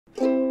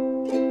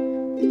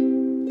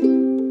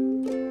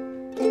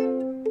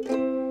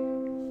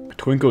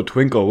Twinkle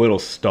twinkle little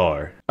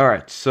star.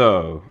 Alright,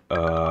 so,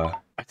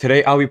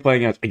 today I'll be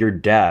playing as your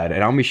dad,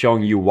 and I'll be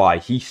showing you why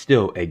he's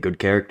still a good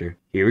character.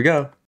 Here we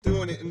go.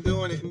 Doing it and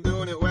doing it and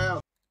doing it well.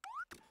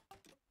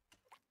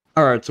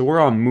 Alright, so we're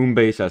on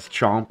Moonbase as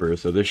Chomper,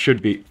 so this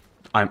should be...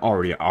 I'm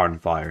already on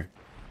fire.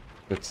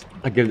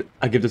 I give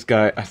this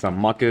guy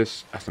some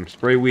mucus, some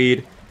spray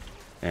weed,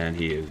 and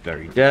he is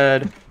very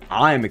dead.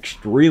 I am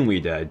extremely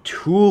dead.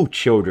 2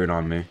 children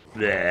on me.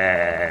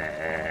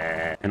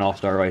 And I'll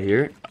start right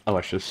here.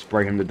 Let's just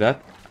spray him to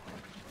death.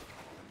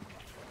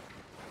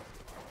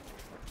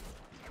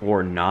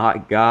 Or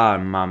not.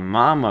 God, my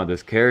mama,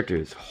 this character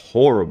is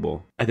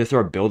horrible. This is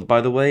our build,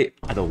 by the way,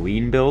 the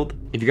lean build.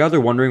 If you guys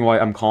are wondering why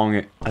I'm calling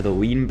it the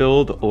lean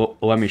build,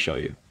 let me show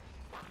you.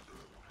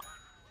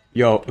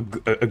 Yo,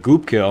 a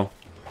goop kill.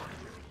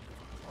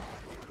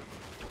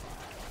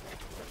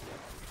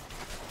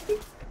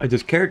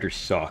 This character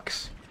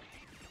sucks.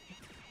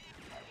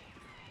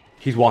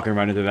 He's walking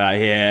right into that.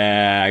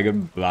 Yeah,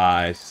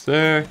 goodbye,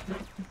 sir.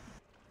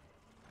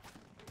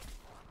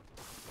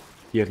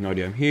 He has no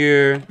idea I'm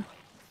here.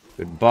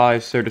 Goodbye,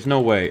 sir. There's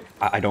no way.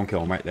 I don't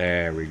kill him, right?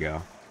 There we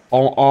go.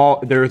 Oh,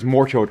 there's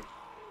more children.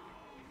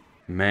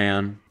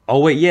 Man. Oh,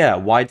 wait, yeah.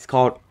 Why it's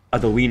called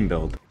the lean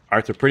build.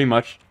 Alright, so pretty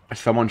much,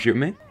 someone shoot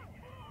me.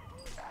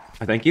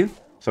 Thank you.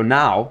 So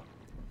now,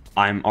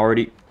 I'm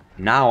already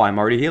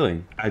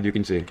healing, as you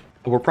can see.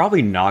 We're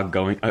probably not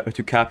going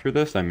to capture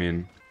this. I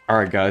mean,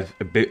 alright, guys.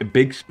 A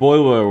big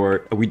spoiler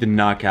alert. We did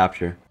not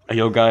capture.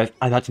 Yo, guys.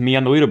 That's me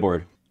on the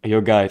leaderboard. Yo,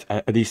 guys,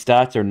 these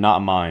stats are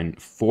not mine.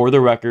 For the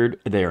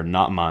record, they are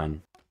not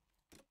mine.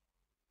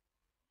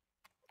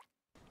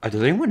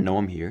 Does anyone know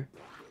I'm here?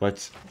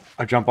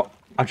 I jump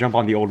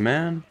on the old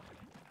man.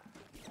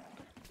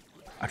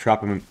 I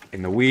trap him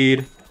in the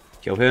weed,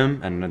 kill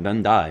him, and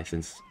then die,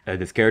 since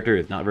this character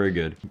is not very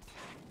good.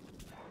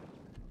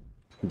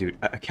 Dude,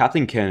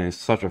 Captain Ken is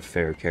such a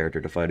fair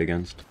character to fight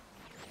against.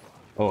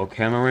 Oh, a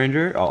Camo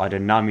Ranger? Oh, I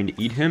did not mean to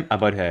eat him,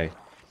 but hey,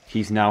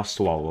 he's now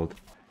swallowed.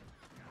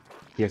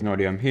 He has no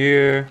idea I'm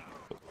here.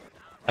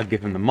 I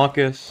give him the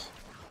mucus.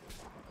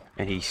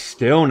 And he's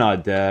still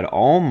not dead.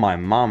 Oh my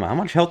mama. How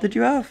much health did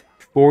you have?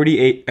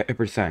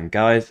 48%.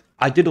 Guys,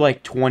 I did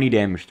like 20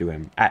 damage to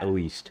him, at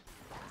least.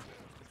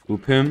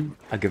 Loop him.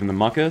 I give him the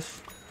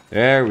mucus.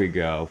 There we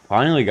go.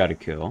 Finally got a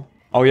kill.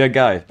 Oh yeah,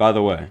 guys, by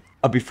the way.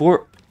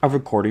 Before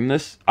recording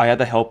this, I had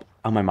to help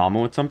my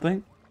mama with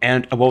something.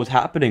 And what was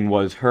happening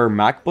was her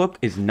MacBook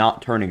is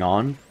not turning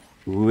on.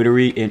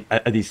 Literally in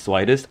the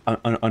slightest,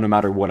 no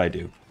matter what I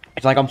do.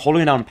 It's like I'm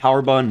holding down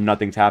power button,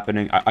 nothing's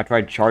happening. I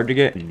tried charging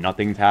it,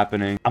 nothing's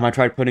happening. I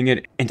tried putting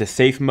it into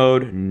safe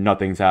mode,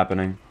 nothing's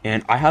happening.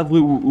 And I have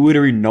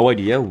literally no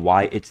idea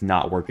why it's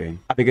not working.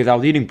 Because I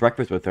was eating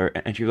breakfast with her,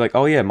 and she was like,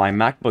 oh yeah, my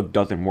MacBook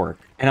doesn't work.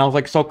 And I was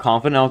like so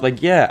confident, I was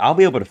like, yeah, I'll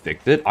be able to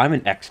fix it. I'm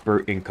an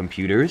expert in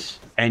computers.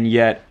 And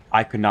yet,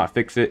 I could not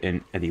fix it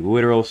in the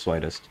literal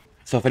slightest.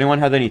 So if anyone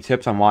has any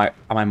tips on why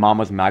my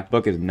mama's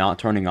MacBook is not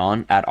turning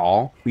on at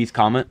all, please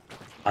comment.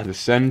 As a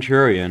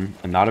Centurion,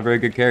 and not a very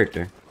good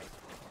character.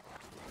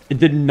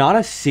 Did not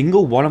a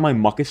single one of my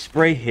mucus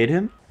spray hit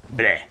him?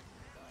 Bleh.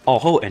 Oh,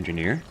 hello,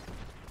 engineer.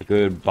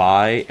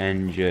 Goodbye,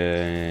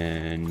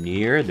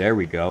 engineer. There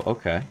we go.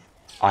 Okay.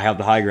 I have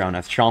the high ground.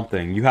 That's Chomp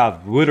Thing. You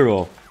have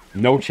literal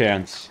no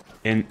chance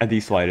in the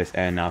slightest,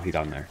 and now he's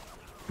on there.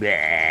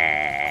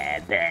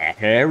 Bleh, bleh.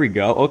 There we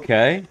go.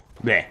 Okay.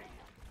 Bleh.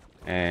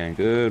 And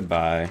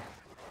goodbye.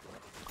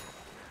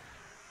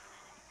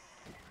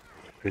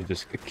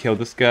 Just kill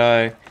this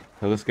guy.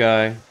 Kill this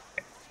guy.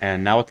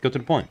 And now let's go to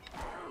the point.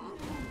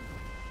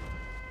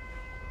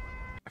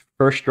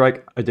 First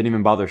strike, I didn't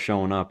even bother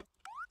showing up.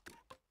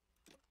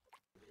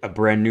 A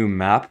brand new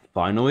map,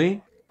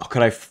 finally? Oh,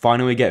 could I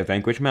finally get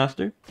Vanquish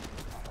Master?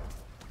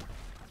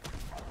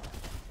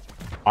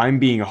 I'm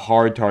being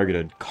hard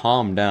targeted.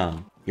 Calm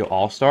down. Yo,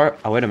 All-Star?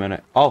 Oh, wait a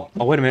minute. Oh,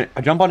 wait a minute.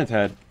 I jump on his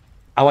head.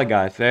 Alright,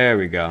 guys. There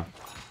we go.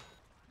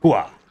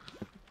 Hooah!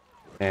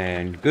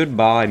 And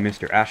goodbye,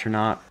 Mr.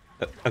 Astronaut.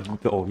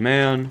 The old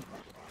man.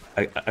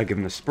 I give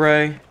him the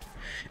spray.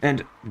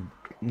 And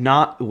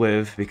not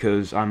live,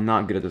 because I'm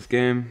not good at this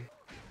game.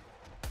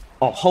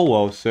 Oh,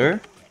 hello, sir.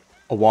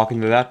 I'll walk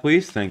into that,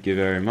 please. Thank you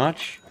very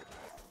much.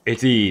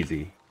 It's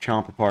easy.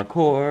 Chomper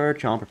parkour,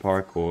 chomper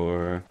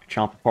parkour,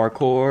 chomper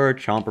parkour,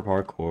 chomper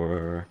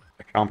parkour,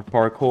 chomper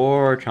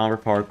parkour,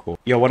 chomper parkour.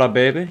 Yo, what up,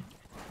 baby?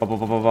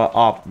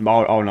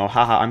 Oh no,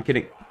 haha, I'm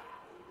kidding.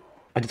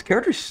 This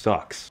character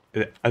sucks.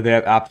 They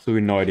have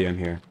absolutely no idea I'm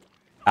here.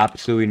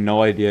 Absolutely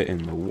no idea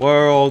in the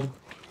world.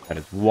 That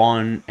is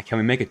 1. Can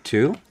we make it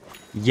 2?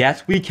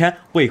 Yes, we can.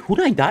 Wait, who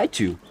did I die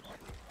to?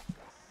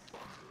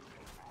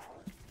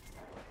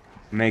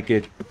 Make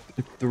it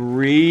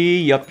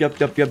 3. Yup.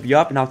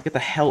 Now let's get the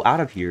hell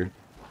out of here.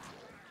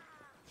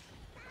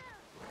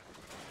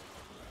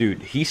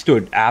 Dude, he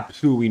stood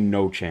absolutely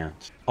no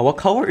chance. Oh, what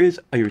color is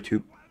your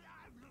tube?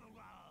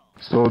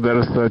 So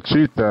there's a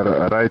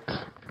cheater, right?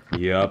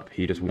 Yup,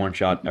 he just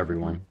one-shot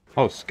everyone.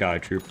 Oh, Sky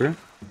Trooper.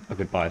 Oh,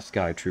 goodbye,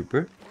 Sky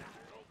Trooper.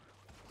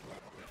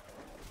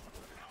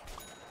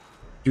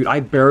 Dude,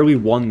 I barely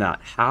won that.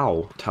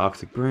 How?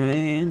 Toxic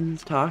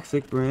brains,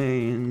 toxic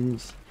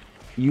brains.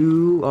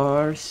 You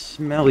are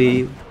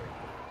smelly.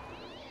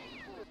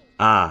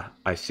 Ah,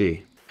 I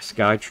see.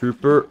 Sky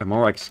Trooper? I'm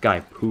more like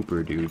Sky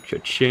Pooper, dude.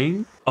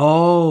 Cha-ching?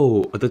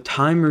 Oh, the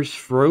timer's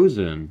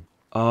frozen.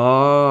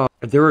 Oh,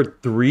 there are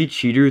 3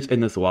 cheaters in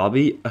this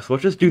lobby, so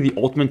let's just do the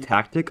ultimate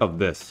tactic of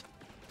this.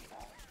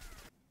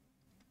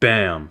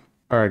 Bam.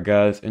 Alright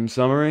guys, in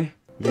summary,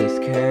 this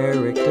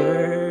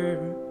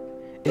character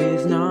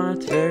is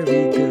not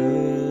very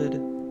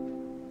good.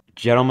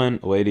 Gentlemen,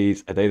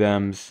 ladies, they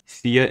thems,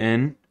 see ya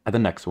in at the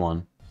next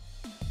one.